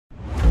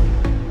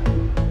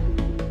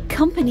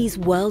Companies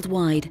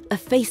worldwide are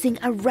facing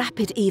a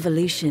rapid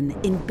evolution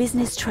in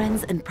business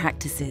trends and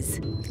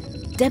practices.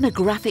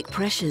 Demographic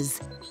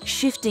pressures,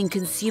 shifting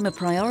consumer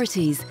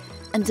priorities,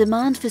 and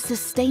demand for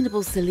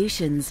sustainable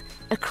solutions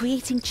are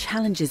creating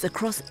challenges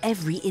across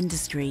every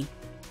industry.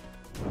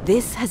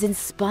 This has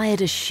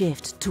inspired a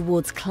shift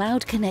towards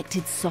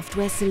cloud-connected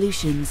software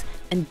solutions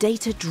and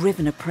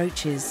data-driven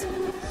approaches.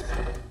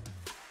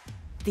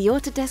 The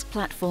Autodesk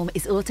Platform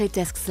is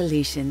Autodesk's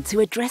solution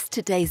to address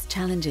today's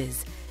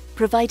challenges,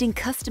 providing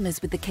customers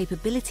with the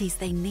capabilities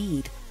they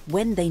need,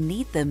 when they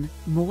need them,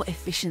 more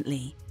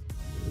efficiently.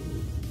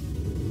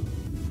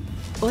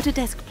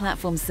 Autodesk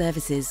Platform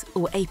Services,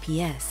 or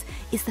APS,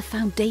 is the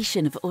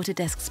foundation of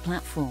Autodesk's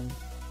platform.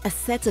 A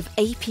set of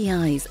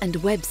APIs and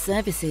web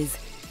services,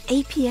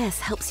 APS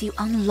helps you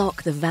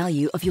unlock the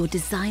value of your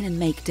design and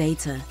make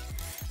data,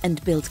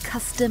 and build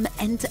custom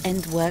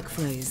end-to-end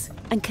workflows,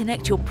 and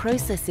connect your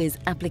processes,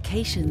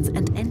 applications,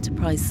 and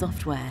enterprise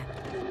software.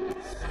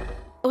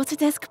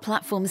 Autodesk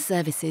Platform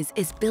Services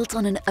is built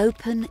on an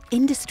open,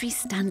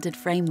 industry-standard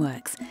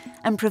frameworks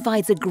and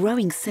provides a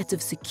growing set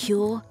of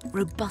secure,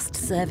 robust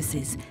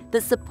services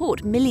that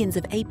support millions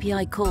of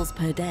API calls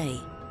per day.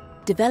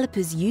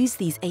 Developers use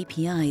these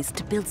APIs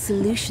to build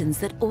solutions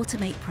that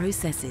automate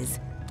processes,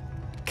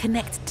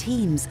 connect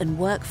teams and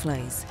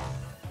workflows,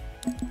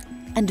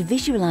 and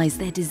visualize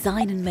their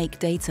design and make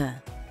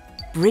data,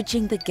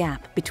 bridging the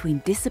gap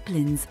between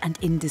disciplines and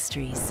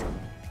industries.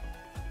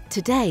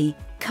 Today,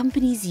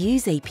 companies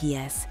use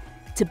APS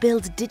to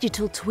build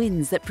digital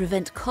twins that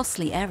prevent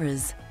costly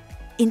errors,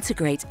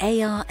 integrate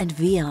AR and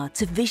VR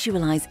to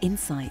visualize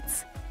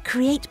insights,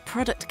 create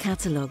product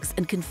catalogs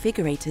and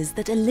configurators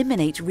that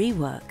eliminate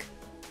rework,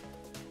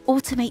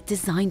 automate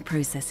design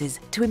processes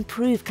to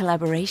improve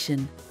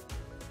collaboration,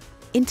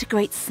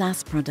 integrate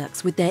SaaS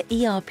products with their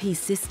ERP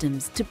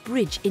systems to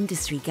bridge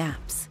industry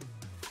gaps,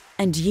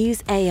 and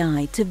use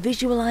AI to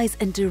visualize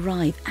and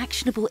derive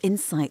actionable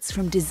insights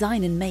from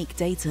design and make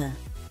data.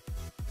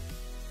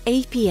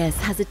 APS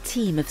has a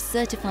team of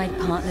certified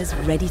partners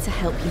ready to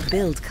help you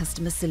build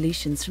customer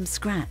solutions from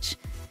scratch,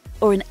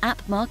 or an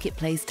app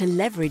marketplace to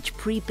leverage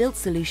pre-built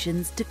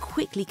solutions to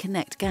quickly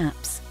connect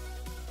gaps.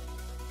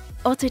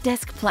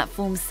 Autodesk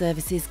Platform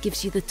Services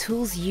gives you the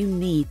tools you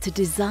need to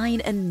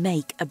design and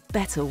make a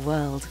better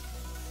world.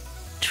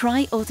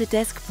 Try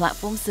Autodesk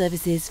Platform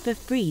Services for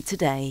free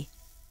today.